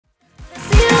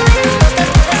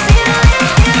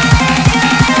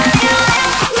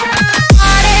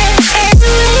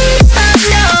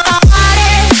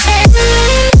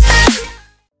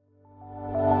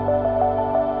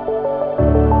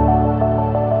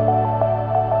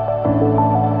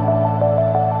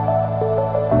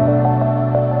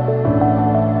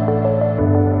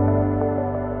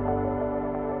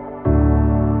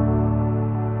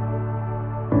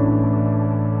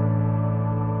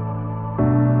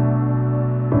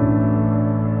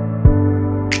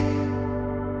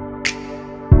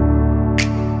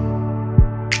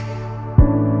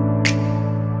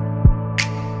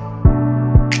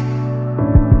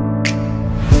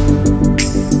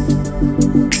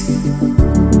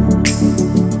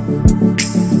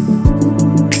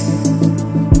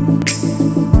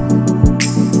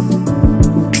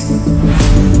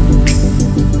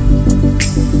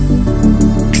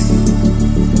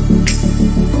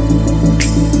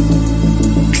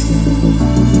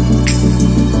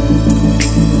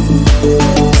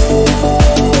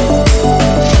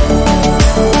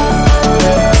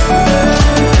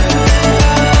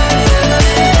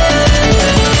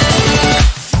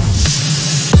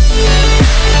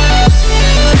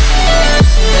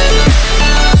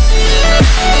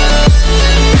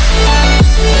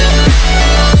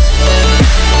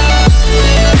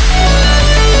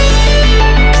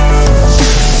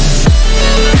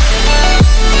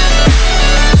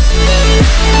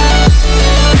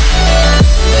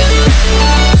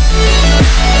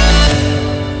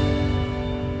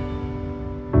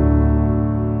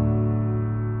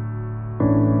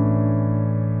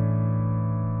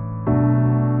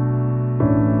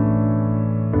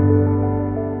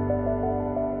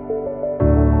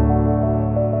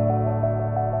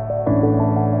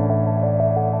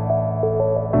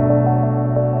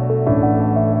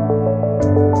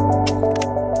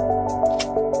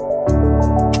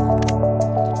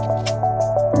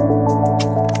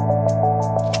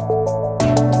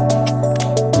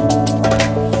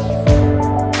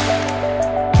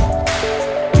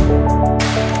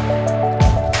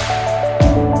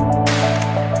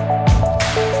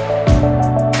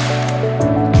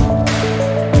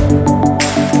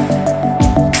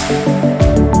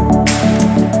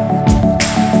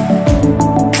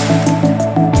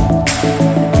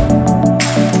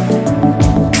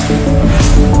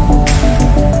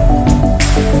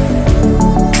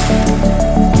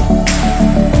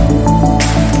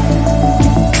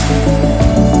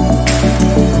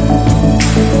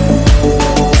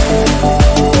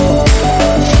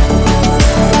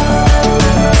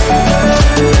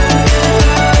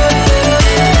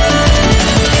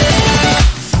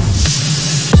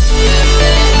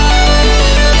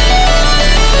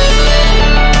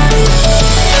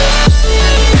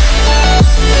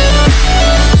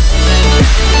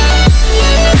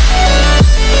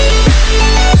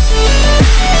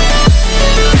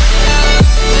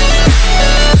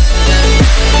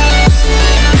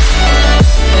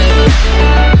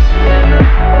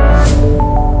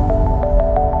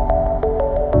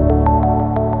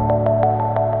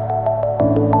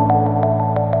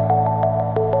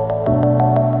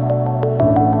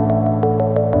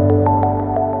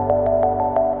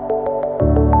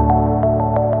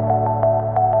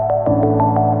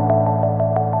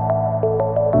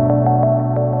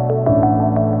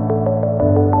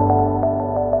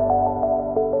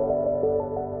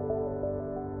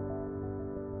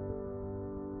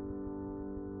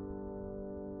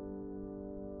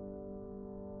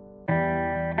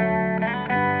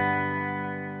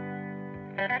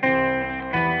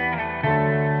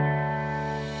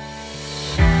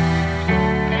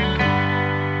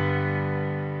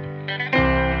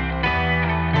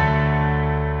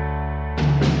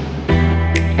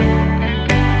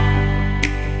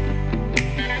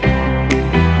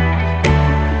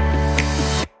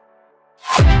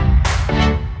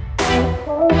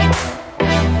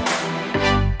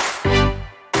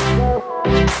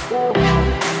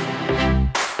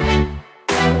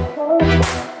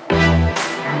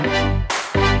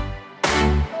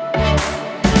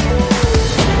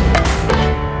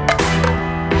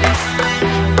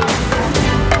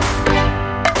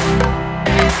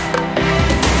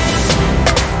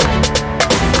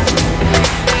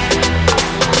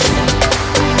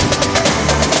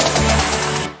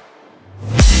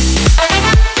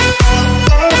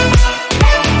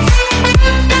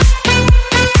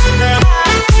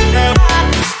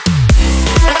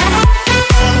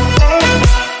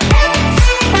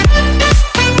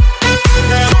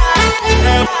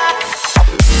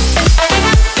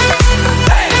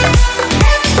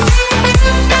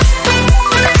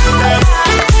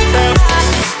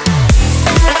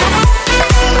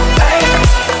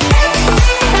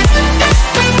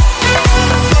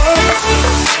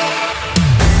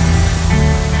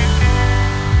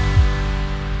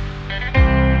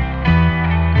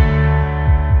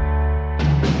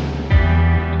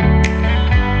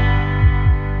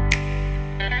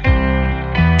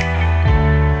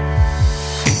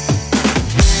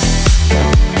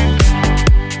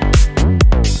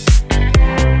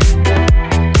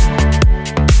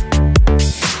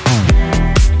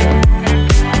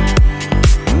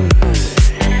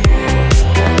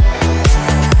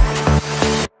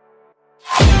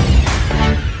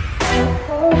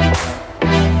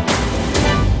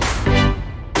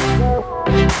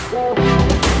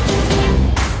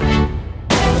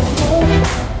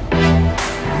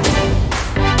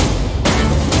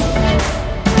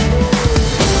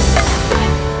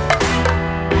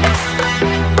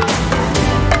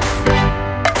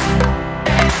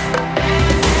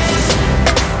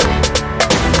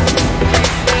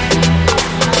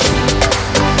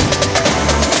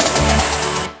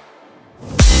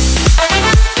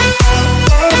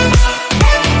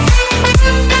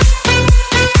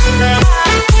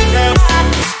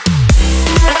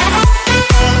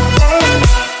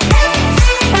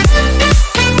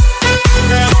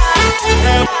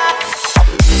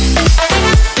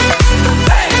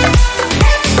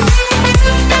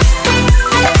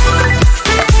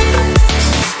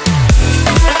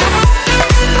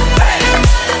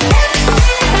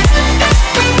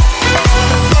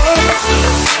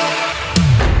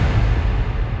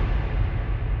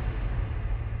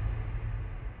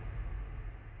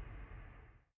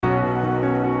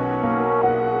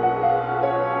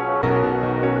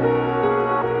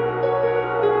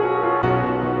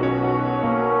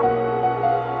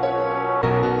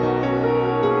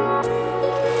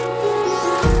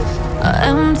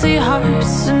empty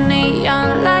hearts and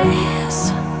neon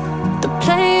lights. They're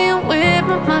playing with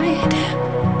my mind.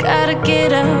 Gotta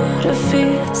get out of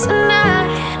here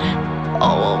tonight. Oh,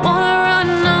 I wanna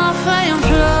run off and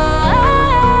fly.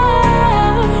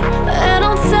 And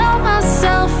I'll tell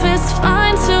myself it's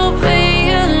fine to be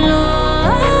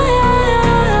alone,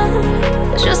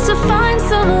 just to find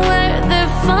somewhere that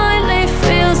finally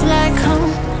feels like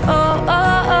home. Oh,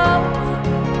 oh, oh.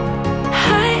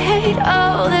 I hate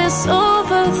all this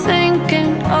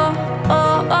overthinking. Oh,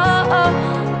 oh, oh, oh.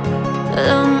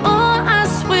 The more I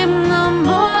swim, the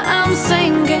more I'm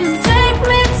sinking. Take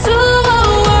me to a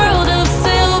world of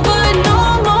silver. No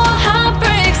more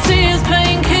heartbreaks, tears,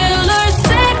 painkillers.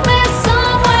 Take me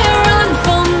somewhere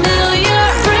unfamiliar.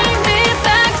 Bring me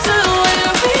back to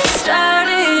where we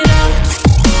started out.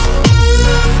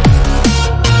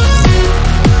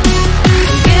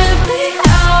 Get me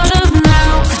out of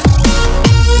now,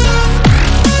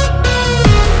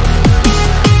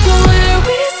 to where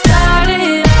we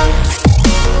started out.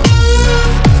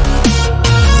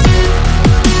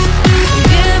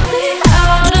 Get me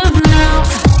out of now,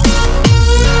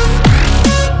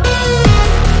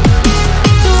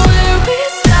 to where we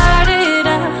started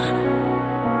out.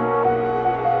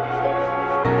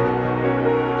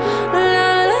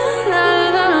 La la la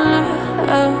la la,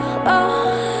 oh, oh.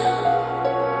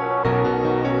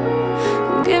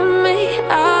 Get me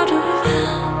out of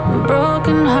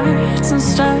broken hearts and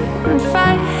starting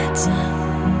fights,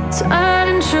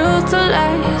 turning truth to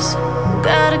lies.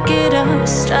 Gotta get up,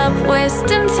 stop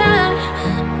wasting time.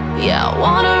 Yeah, I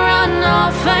wanna run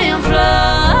off and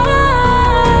fly.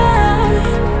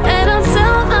 And I'll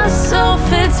tell myself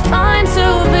it's fine to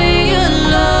be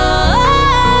alone,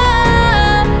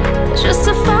 just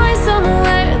to find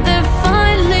somewhere that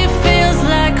finally feels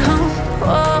like home.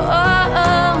 Oh, oh,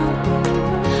 oh.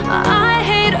 I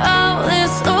hate all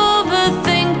this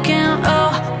overthinking.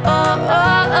 Oh, oh,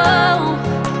 oh, oh.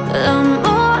 The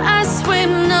more I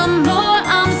swim, the more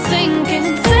I'm sinking.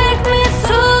 Take me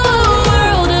to a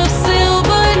world of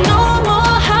silver. No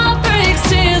more heartbreaks,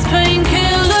 tears,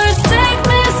 painkillers. Take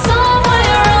me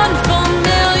somewhere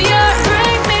unfamiliar.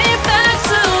 Bring me back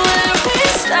to where we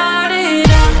started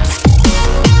out.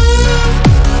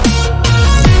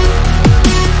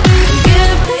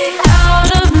 Get me out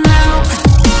of now,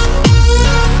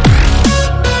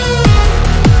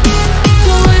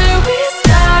 to where we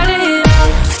started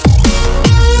out.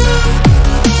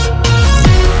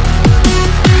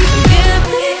 Get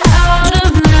me out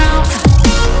of now,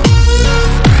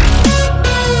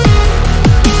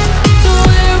 to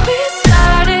where we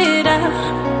started out.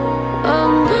 Oh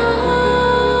no,